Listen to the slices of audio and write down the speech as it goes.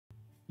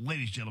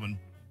ladies and gentlemen,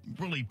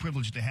 really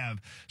privileged to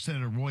have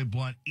Senator Roy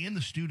Blunt in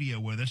the studio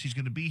with us. He's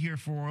going to be here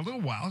for a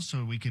little while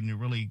so we can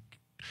really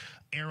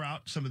air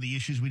out some of the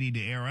issues we need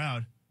to air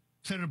out.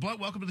 Senator Blunt,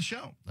 welcome to the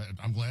show.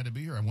 I'm glad to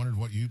be here. I wondered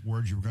what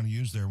words you were going to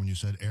use there when you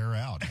said air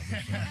out.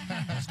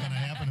 That's going to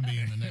happen to me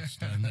in the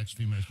next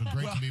few minutes, but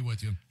great to be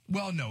with you.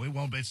 Well, no, it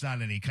won't. It's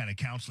not any kind of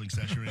counseling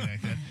session or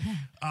anything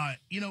like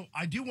that.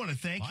 I do want to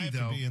thank you, though.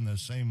 I have to be in the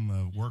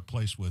same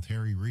workplace with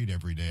Harry Reid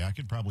every day. I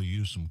could probably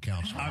use some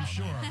counseling. I'm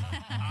sure.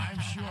 I'm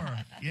sure.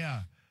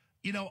 Yeah.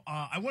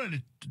 I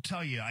wanted to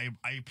tell you, I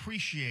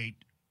appreciate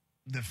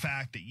the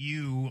fact that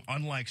you,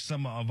 unlike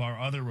some of our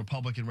other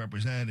Republican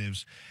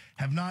representatives,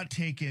 have not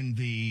taken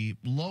the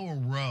lower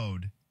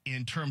road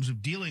in terms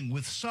of dealing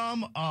with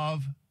some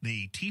of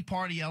the Tea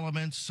Party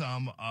elements,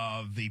 some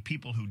of the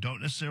people who don't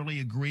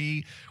necessarily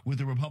agree with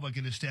the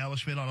Republican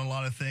establishment on a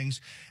lot of things.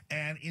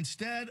 And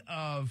instead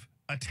of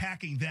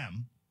attacking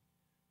them,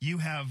 you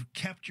have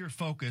kept your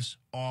focus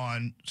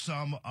on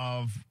some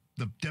of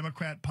the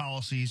Democrat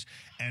policies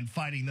and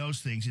fighting those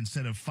things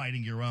instead of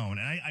fighting your own.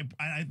 And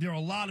I there are a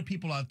lot of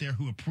people out there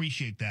who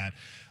appreciate that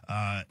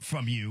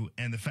from you,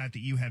 and the fact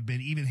that you have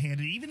been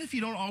even-handed, even if you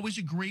don't always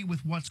agree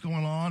with what's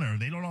going on or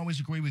they don't always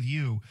agree with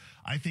you.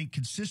 I think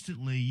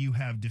consistently you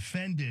have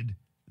defended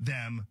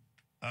them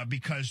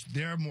because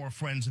they're more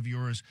friends of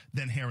yours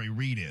than Harry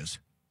Reid is.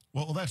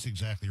 Well, that's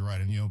exactly right.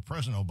 And,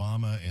 President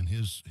Obama and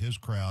his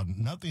crowd,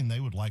 nothing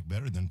they would like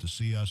better than to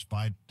see us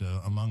fight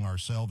among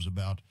ourselves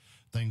about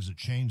things that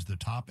change the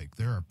topic.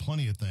 There are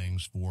plenty of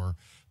things for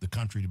the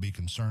country to be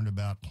concerned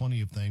about, plenty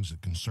of things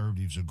that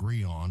conservatives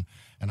agree on,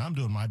 and I'm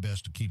doing my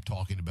best to keep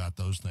talking about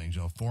those things.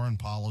 Foreign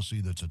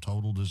policy that's a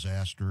total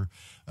disaster.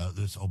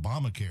 This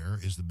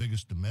ObamaCare is the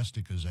biggest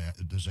domestic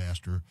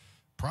disaster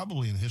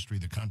probably in the history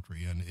of the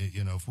country. And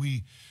if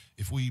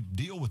we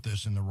deal with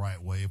this in the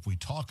right way, if we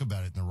talk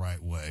about it in the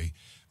right way,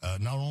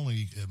 not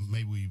only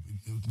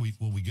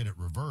will we get it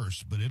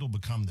reversed, but it'll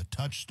become the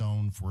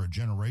touchstone for a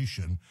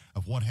generation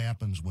of what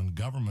happens when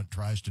government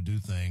tries to do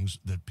things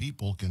that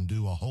people can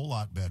do a whole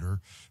lot better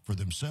for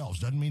themselves.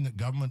 Doesn't mean that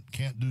government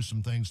can't do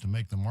some things to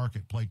make the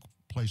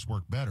marketplace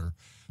work better,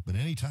 but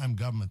anytime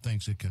government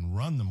thinks it can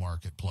run the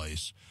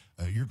marketplace,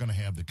 you're going to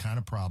have the kind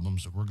of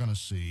problems that we're going to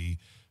see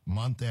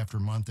month after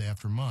month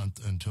after month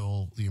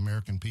until the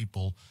American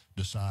people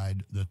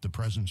decide that the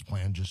president's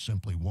plan just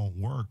simply won't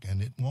work,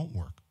 and it won't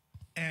work.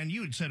 And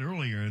you had said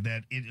earlier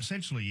that it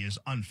essentially is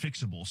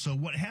unfixable. So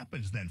what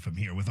happens then from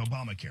here with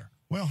Obamacare?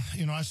 Well,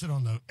 I said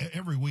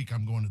every week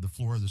I'm going to the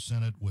floor of the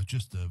Senate with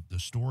just the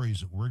stories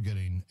that we're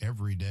getting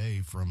every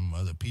day from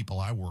the people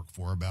I work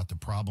for about the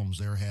problems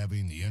they're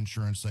having, the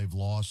insurance they've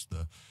lost,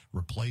 the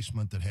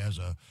replacement that has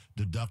a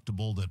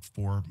deductible that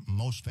for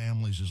most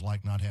families is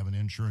like not having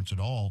insurance at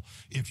all.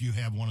 If you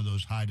have one of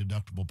those high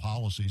deductible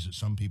policies that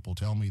some people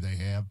tell me they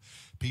have,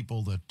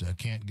 people that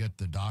can't get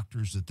the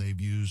doctors that they've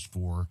used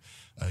for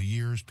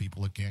years,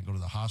 people that can't go to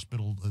the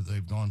hospital that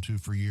they've gone to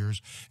for years.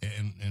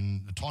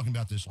 And talking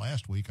about this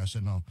last week, I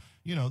said, no,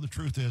 the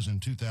truth is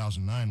in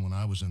 2009 when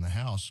I was in the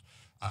House,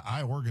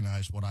 I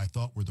organized what I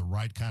thought were the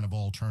right kind of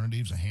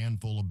alternatives, a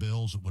handful of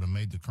bills that would have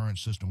made the current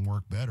system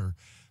work better.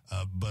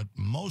 But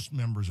most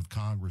members of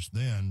Congress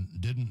then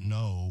didn't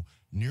know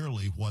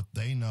nearly what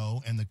they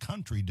know, and the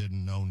country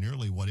didn't know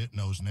nearly what it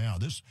knows now.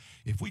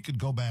 If we could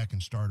go back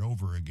and start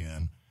over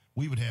again,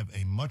 we would have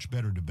a much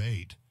better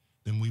debate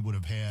than we would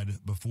have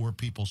had before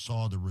people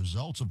saw the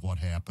results of what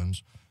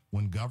happens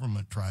when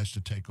government tries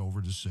to take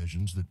over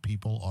decisions that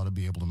people ought to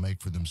be able to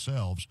make for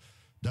themselves.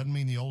 Doesn't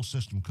mean the old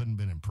system couldn't have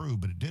been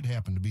improved, but it did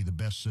happen to be the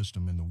best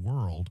system in the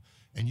world,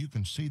 and you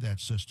can see that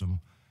system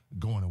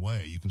going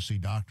away. You can see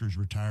doctors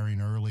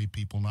retiring early,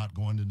 people not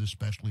going into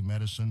specialty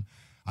medicine.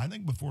 I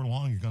think before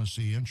long you're going to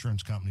see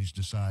insurance companies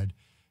decide,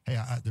 hey,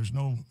 there's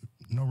no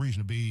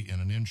reason to be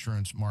in an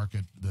insurance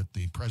market that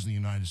the President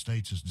of the United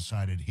States has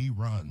decided he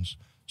runs.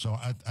 So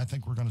I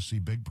think we're going to see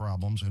big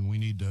problems, and we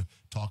need to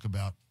talk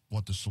about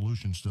what the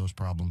solutions to those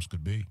problems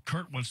could be.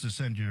 Kurt wants to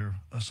send you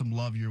some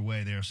love your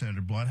way there,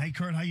 Senator Blunt. Hey,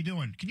 Kurt, how you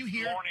doing? Can you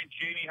hear? Good morning,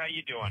 Jamie. How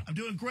you doing? I'm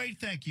doing great,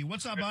 thank you.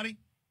 What's up, buddy?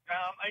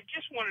 I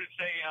just wanted to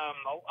say,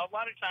 a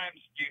lot of times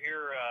you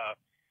hear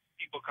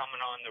people coming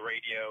on the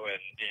radio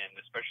and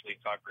especially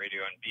talk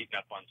radio and beating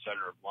up on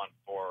Senator Blunt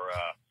for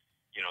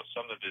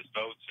some of his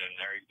votes, and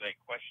they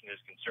question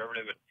his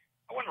conservative. And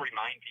I want to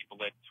remind people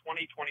that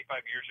 25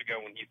 years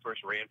ago when he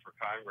first ran for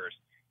Congress,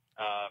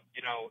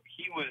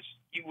 he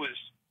was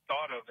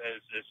thought of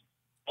as this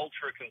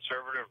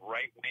ultra-conservative,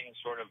 right-wing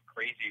sort of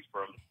crazy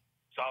from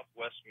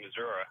southwest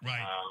Missouri, right.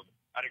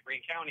 Out of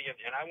Greene County.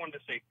 And I wanted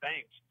to say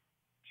thanks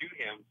to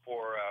him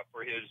for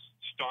his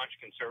staunch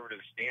conservative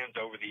stands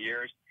over the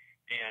years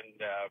and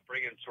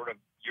bringing sort of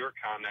your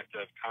comment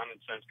of common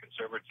sense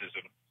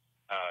conservatism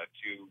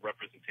to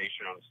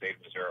representation on the state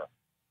of Missouri.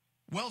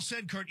 Well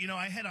said, Kurt.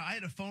 I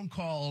had a phone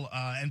call,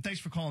 and thanks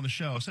for calling the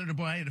show. Senator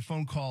Blunt, I had a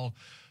phone call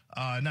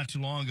not too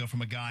long ago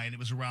from a guy, and it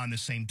was around the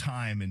same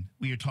time, and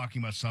we were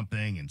talking about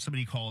something, and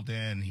somebody called in,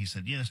 and he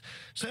said, yes,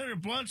 Senator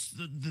Blunt's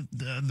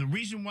the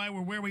reason why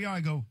we're where we are.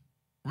 I go,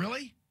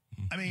 really?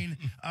 I mean,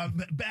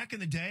 back in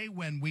the day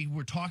when we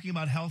were talking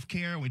about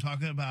healthcare, we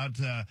talking about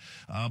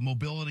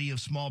mobility of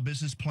small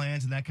business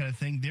plans and that kind of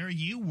thing, there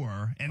you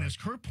were. And as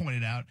Kurt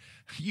pointed out,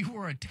 you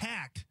were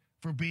attacked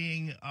for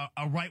being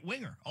a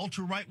right-winger,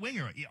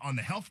 ultra-right-winger on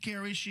the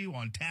healthcare issue,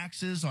 on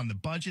taxes, on the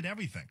budget,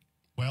 everything.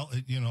 Well,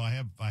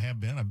 I've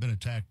been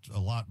attacked a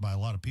lot by a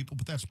lot of people,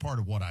 but that's part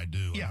of what I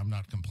do. Yeah. And I'm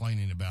not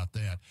complaining about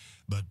that.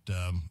 But,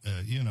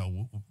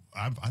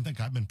 I think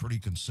I've been pretty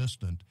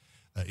consistent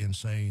in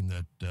saying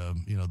that,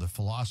 the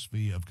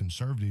philosophy of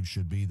conservatives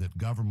should be that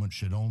government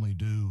should only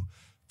do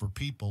for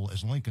people,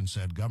 as Lincoln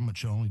said, government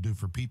should only do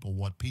for people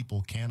what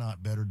people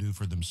cannot better do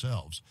for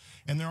themselves.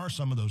 And there are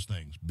some of those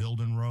things,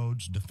 building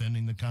roads,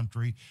 defending the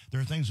country.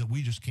 There are things that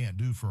we just can't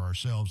do for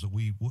ourselves that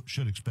we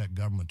should expect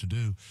government to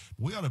do.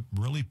 We ought to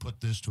really put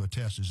this to a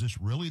test. Is this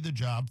really the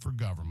job for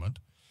government?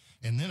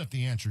 And then if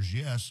the answer is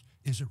yes,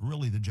 is it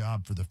really the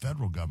job for the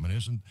federal government?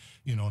 Isn't,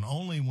 and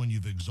only when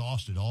you've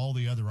exhausted all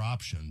the other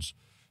options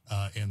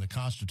and the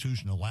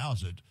Constitution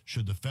allows it,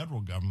 should the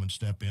federal government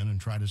step in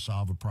and try to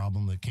solve a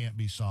problem that can't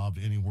be solved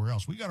anywhere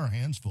else. We got our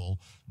hands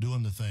full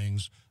doing the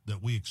things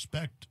that we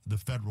expect the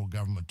federal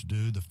government to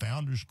do. The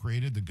founders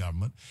created the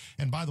government.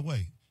 And by the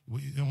way,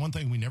 one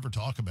thing we never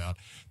talk about,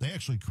 they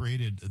actually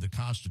created the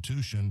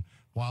Constitution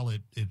while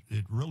it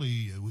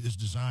really is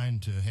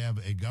designed to have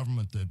a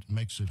government that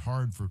makes it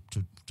hard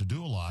to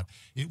do a lot.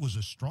 It was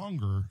a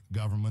stronger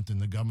government than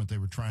the government they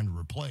were trying to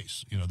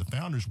replace. The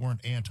founders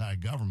weren't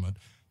anti-government.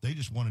 They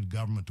just wanted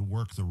government to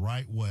work the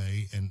right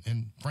way,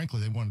 and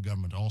frankly, they wanted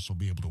government to also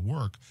be able to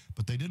work,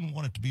 but they didn't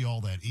want it to be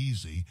all that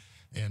easy,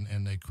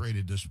 and they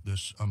created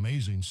this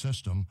amazing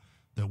system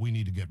that we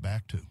need to get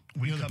back to.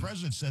 The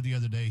president said the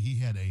other day he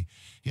had a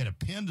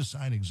pen to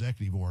sign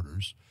executive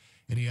orders,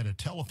 and he had a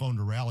telephone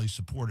to rally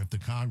support if the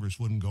Congress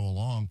wouldn't go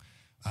along.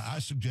 I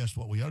suggest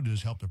what we ought to do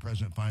is help the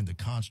president find the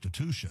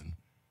Constitution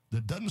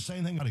that doesn't say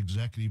anything about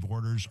executive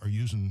orders or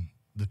using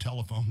the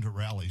telephone to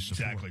rally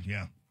support. Exactly,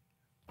 yeah.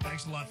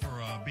 Thanks a lot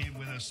for being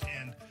with us.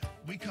 And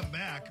we come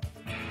back.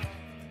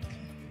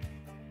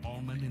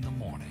 Allman in the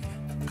morning.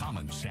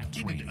 Common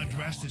Sense Radio.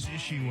 Address this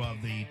issue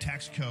of the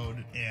tax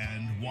code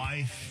and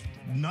why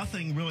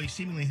nothing really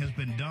seemingly has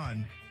been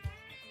done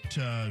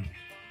to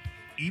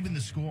even the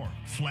score,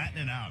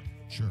 flatten it out.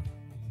 Sure.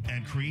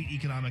 And create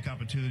economic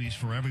opportunities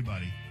for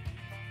everybody.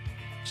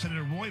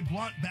 Senator Roy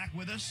Blunt back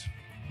with us.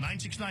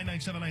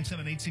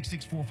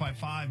 969-9797,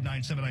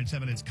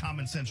 866-455-9797. It's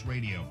Common Sense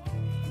Radio.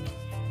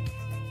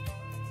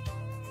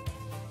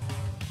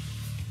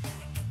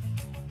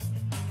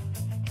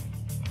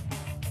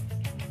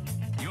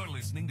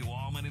 Listening to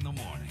Allman in the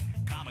morning.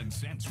 Common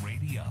Sense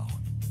Radio.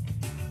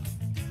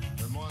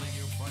 Good morning,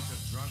 you bunch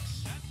of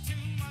drunks.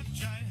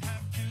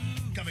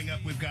 Coming up,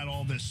 we've got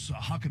all this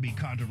Huckabee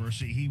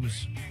controversy. He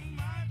was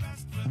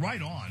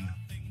right on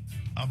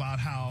about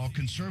how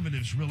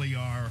conservatives really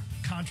are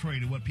contrary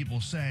to what people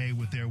say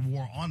with their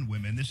war on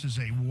women. This is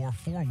a war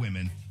for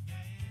women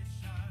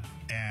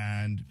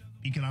and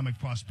economic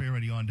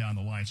prosperity on down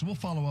the line. So we'll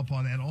follow up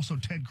on that. Also,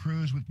 Ted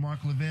Cruz with Mark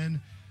Levin.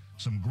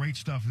 Some great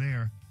stuff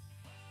there.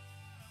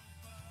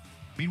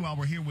 Meanwhile,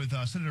 we're here with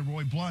Senator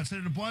Roy Blunt.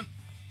 Senator Blunt,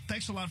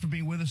 thanks a lot for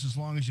being with us as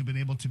long as you've been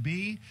able to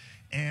be.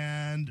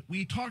 And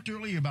we talked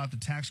earlier about the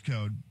tax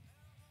code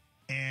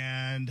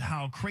and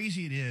how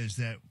crazy it is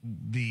that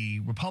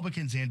the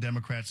Republicans and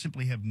Democrats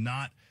simply have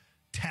not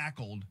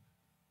tackled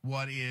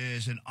what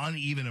is an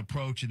uneven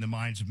approach in the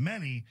minds of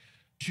many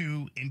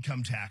to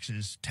income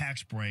taxes,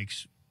 tax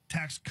breaks,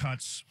 tax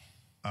cuts,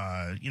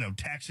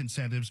 tax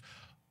incentives.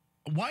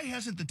 Why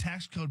hasn't the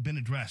tax code been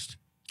addressed?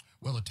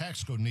 Well, the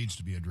tax code needs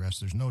to be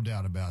addressed. There's no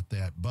doubt about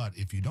that. But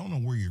if you don't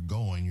know where you're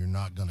going, you're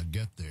not going to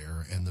get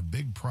there. And the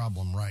big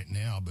problem right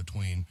now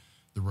between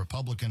the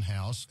Republican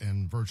House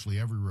and virtually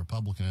every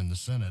Republican in the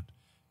Senate,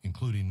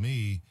 including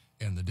me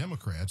and the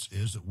Democrats,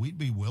 is that we'd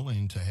be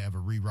willing to have a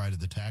rewrite of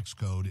the tax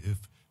code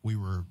if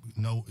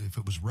if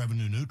it was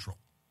revenue neutral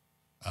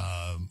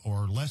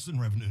or less than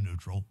revenue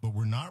neutral. But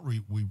we're not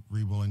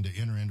willing to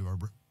enter into a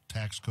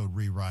tax code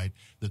rewrite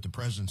that the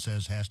president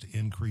says has to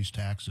increase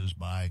taxes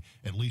by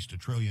at least $1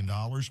 trillion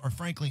or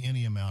frankly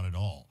any amount at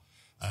all.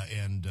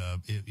 In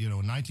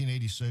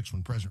 1986,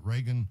 when President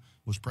Reagan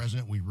was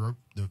president, we wrote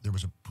there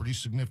was a pretty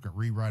significant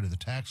rewrite of the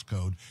tax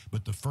code.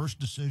 But the first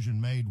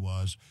decision made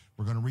was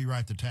we're going to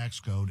rewrite the tax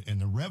code and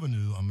the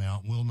revenue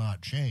amount will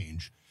not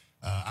change.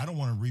 I don't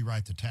want to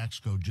rewrite the tax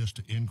code just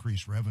to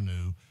increase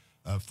revenue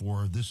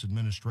for this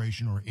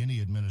administration or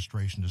any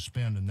administration to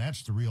spend, and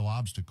that's the real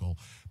obstacle.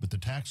 But the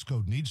tax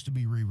code needs to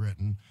be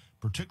rewritten,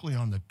 particularly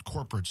on the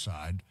corporate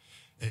side.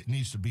 It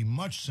needs to be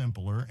much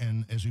simpler,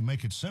 and as you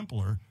make it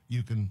simpler,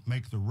 you can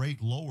make the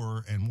rate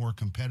lower and more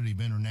competitive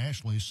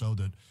internationally so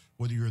that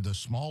whether you're the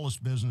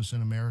smallest business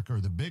in America or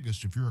the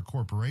biggest, if you're a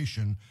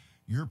corporation,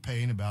 you're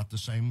paying about the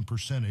same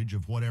percentage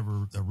of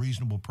whatever a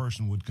reasonable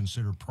person would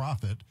consider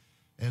profit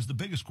as the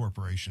biggest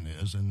corporation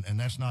is, and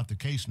that's not the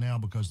case now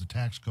because the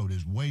tax code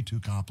is way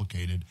too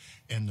complicated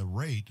and the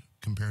rate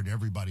compared to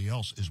everybody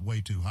else is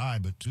way too high,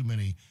 but too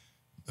many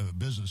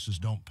businesses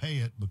don't pay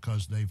it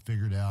because they've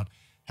figured out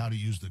how to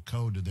use the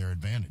code to their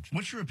advantage.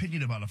 What's your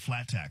opinion about a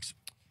flat tax?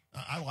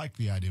 I like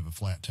the idea of a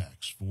flat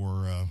tax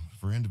for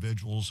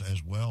individuals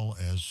as well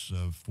as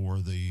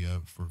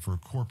for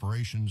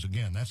corporations.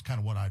 Again, that's kind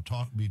of what I'd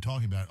be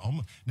talking about.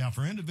 Now,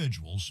 for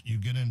individuals, you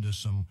get into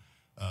some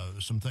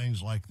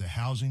things like the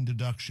housing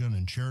deduction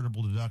and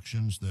charitable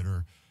deductions that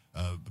are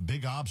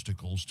big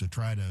obstacles to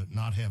try to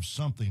not have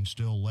something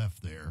still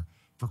left there.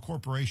 For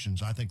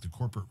corporations, I think the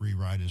corporate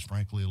rewrite is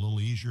frankly a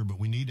little easier, but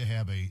we need to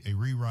have a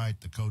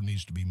rewrite. The code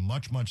needs to be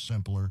much, much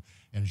simpler.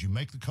 And as you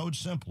make the code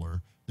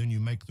simpler, then you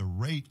make the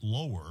rate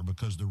lower,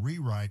 because the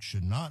rewrite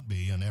should not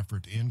be an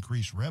effort to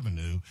increase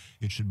revenue.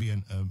 It should be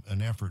an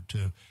effort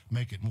to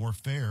make it more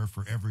fair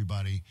for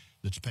everybody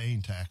that's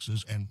paying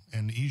taxes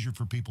and easier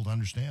for people to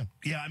understand.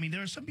 Yeah, I mean,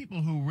 there are some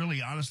people who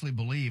really honestly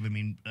believe,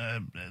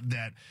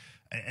 that,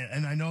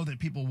 and I know that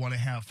people want to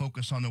have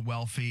focus on the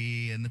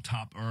wealthy and the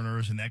top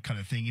earners and that kind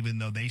of thing, even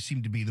though they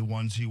seem to be the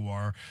ones who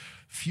are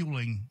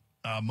fueling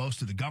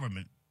most of the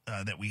government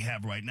that we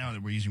have right now,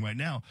 that we're using right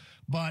now.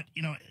 But,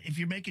 if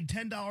you're making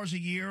 $10 a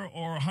year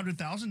or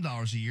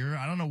 $100,000 a year,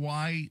 I don't know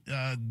why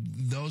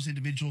those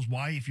individuals,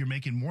 if you're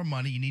making more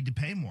money, you need to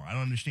pay more. I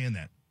don't understand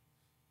that.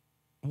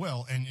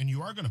 Well, and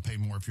you are going to pay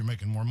more if you're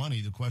making more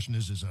money. The question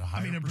is it a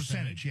higher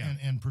percentage? Yeah.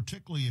 And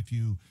particularly if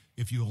you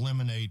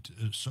eliminate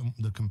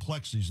the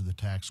complexities of the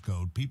tax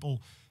code,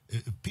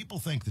 if people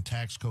think the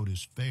tax code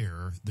is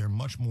fair, they're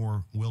much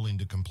more willing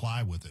to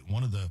comply with it.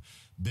 One of the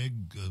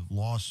big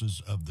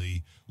losses of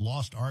the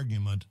lost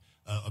argument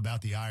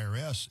about the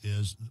IRS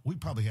is we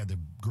probably had the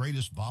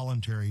greatest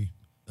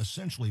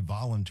essentially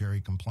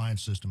voluntary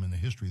compliance system in the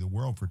history of the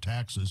world for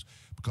taxes,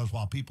 because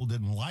while people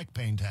didn't like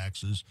paying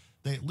taxes,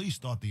 they at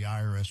least thought the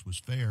IRS was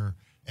fair.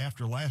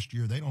 After last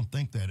year, they don't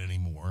think that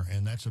anymore,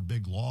 and that's a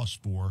big loss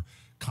for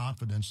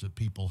confidence that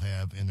people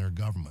have in their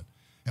government.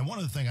 And one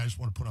other thing I just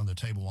want to put on the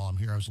table while I'm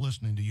here, I was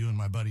listening to you and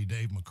my buddy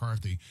Dave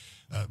McCarthy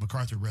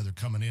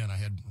coming in. I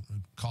had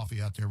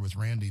coffee out there with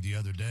Randy the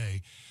other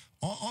day.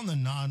 On the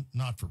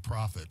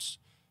not-for-profits,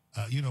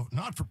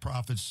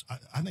 not-for-profits,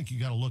 I think you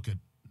got to look at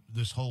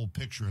this whole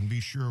picture and be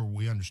sure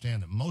we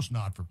understand that most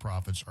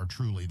not-for-profits are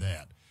truly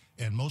that.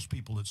 And most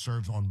people that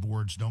serve on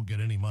boards don't get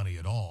any money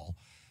at all.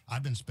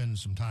 I've been spending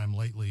some time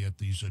lately at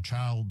these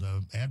child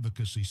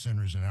advocacy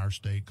centers in our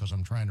state, because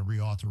I'm trying to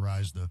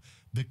reauthorize the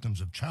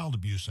Victims of Child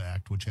Abuse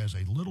Act, which has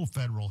a little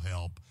federal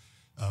help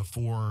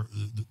for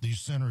these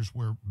centers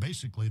where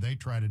basically they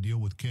try to deal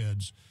with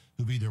kids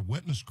who've either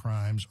witnessed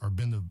crimes or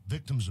been the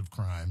victims of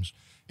crimes.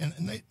 And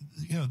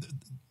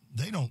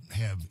they don't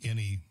have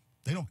any,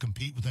 they don't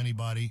compete with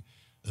anybody.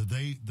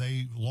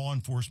 Law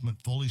enforcement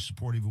fully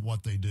supportive of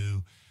what they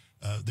do.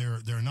 There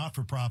are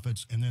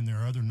not-for-profits, and then there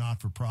are other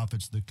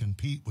not-for-profits that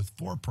compete with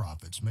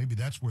for-profits. Maybe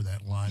that's where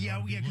that line.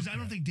 Yeah, because I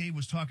don't think Dave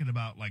was talking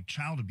about like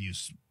child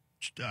abuse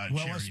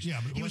charities.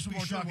 But he was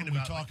more talking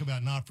about. We talk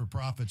about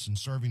not-for-profits and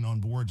serving on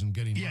boards and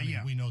getting money.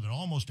 Yeah. We know that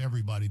almost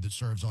everybody that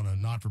serves on a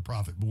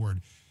not-for-profit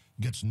board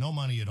gets no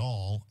money at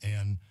all,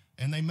 and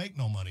they make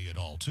no money at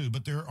all too.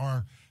 But there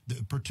are,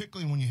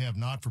 particularly when you have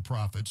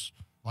not-for-profits,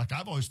 like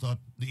I've always thought,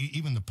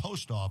 even the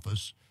post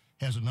office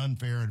has an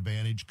unfair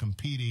advantage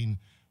competing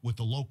with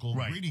the local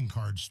greeting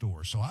card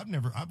store. So I've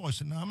always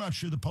said, no, I'm not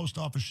sure the post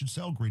office should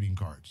sell greeting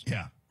cards.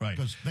 Yeah, right.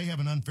 Because they have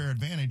an unfair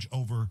advantage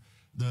over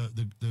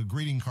the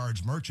greeting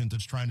cards merchant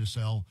that's trying to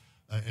sell,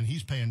 and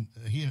he's paying,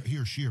 he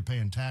or she are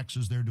paying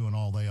taxes. They're doing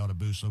all they ought to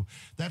do. So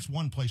that's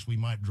one place we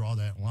might draw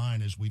that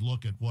line as we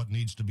look at what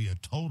needs to be a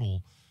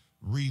total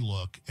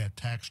relook at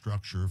tax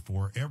structure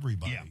for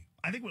everybody. Yeah.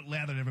 I think what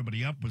lathered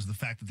everybody up was the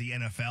fact that the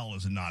NFL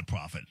is a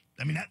nonprofit.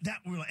 I mean, that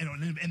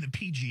and the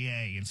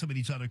PGA and some of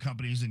these other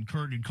companies, and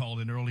Kurt had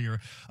called in earlier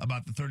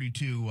about the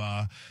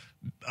 $32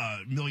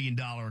 million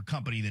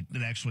company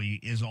that actually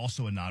is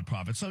also a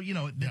nonprofit. So,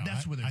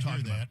 that's where they're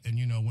talking about. And,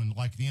 when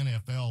like the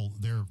NFL,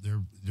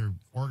 their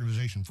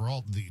organization for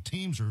all the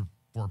teams are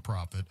for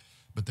profit,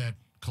 but that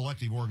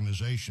collective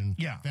organization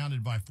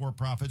founded by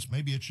for-profits,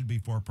 maybe it should be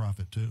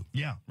for-profit too.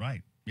 Yeah,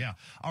 right. Yeah.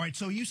 All right.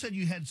 So you said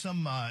you had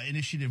some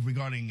initiative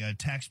regarding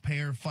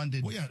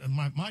taxpayer-funded. Well, yeah.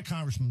 My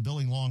Congressman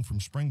Billy Long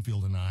from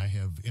Springfield and I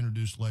have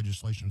introduced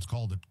legislation. It's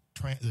called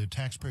the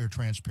Taxpayer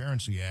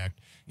Transparency Act.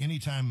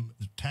 Anytime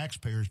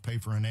taxpayers pay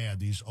for an ad,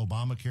 these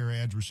ObamaCare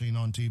ads we're seeing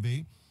on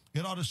TV,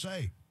 it ought to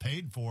say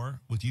paid for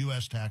with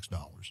U.S. tax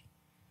dollars.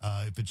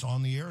 If it's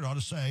on the air, it ought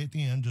to say at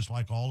the end, just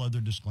like all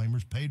other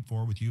disclaimers, paid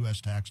for with U.S.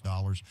 tax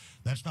dollars.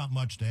 That's not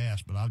much to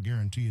ask, but I'll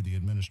guarantee you the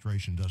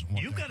administration doesn't want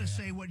that. You've got to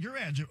say what your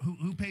ads are,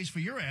 who pays for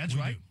your ads,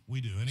 right?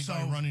 We do.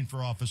 Anybody running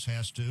for office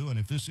has to. And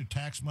if this is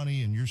tax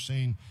money and you're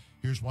saying,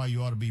 here's why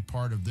you ought to be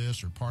part of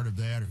this or part of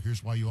that, or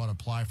here's why you ought to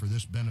apply for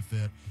this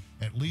benefit,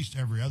 at least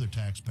every other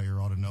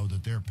taxpayer ought to know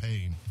that they're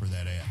paying for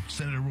that ad.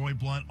 Senator Roy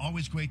Blunt,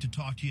 always great to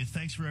talk to you.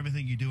 Thanks for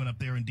everything you're doing up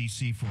there in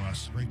D.C. for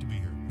us. Great to be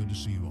here. Good to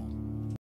see you all.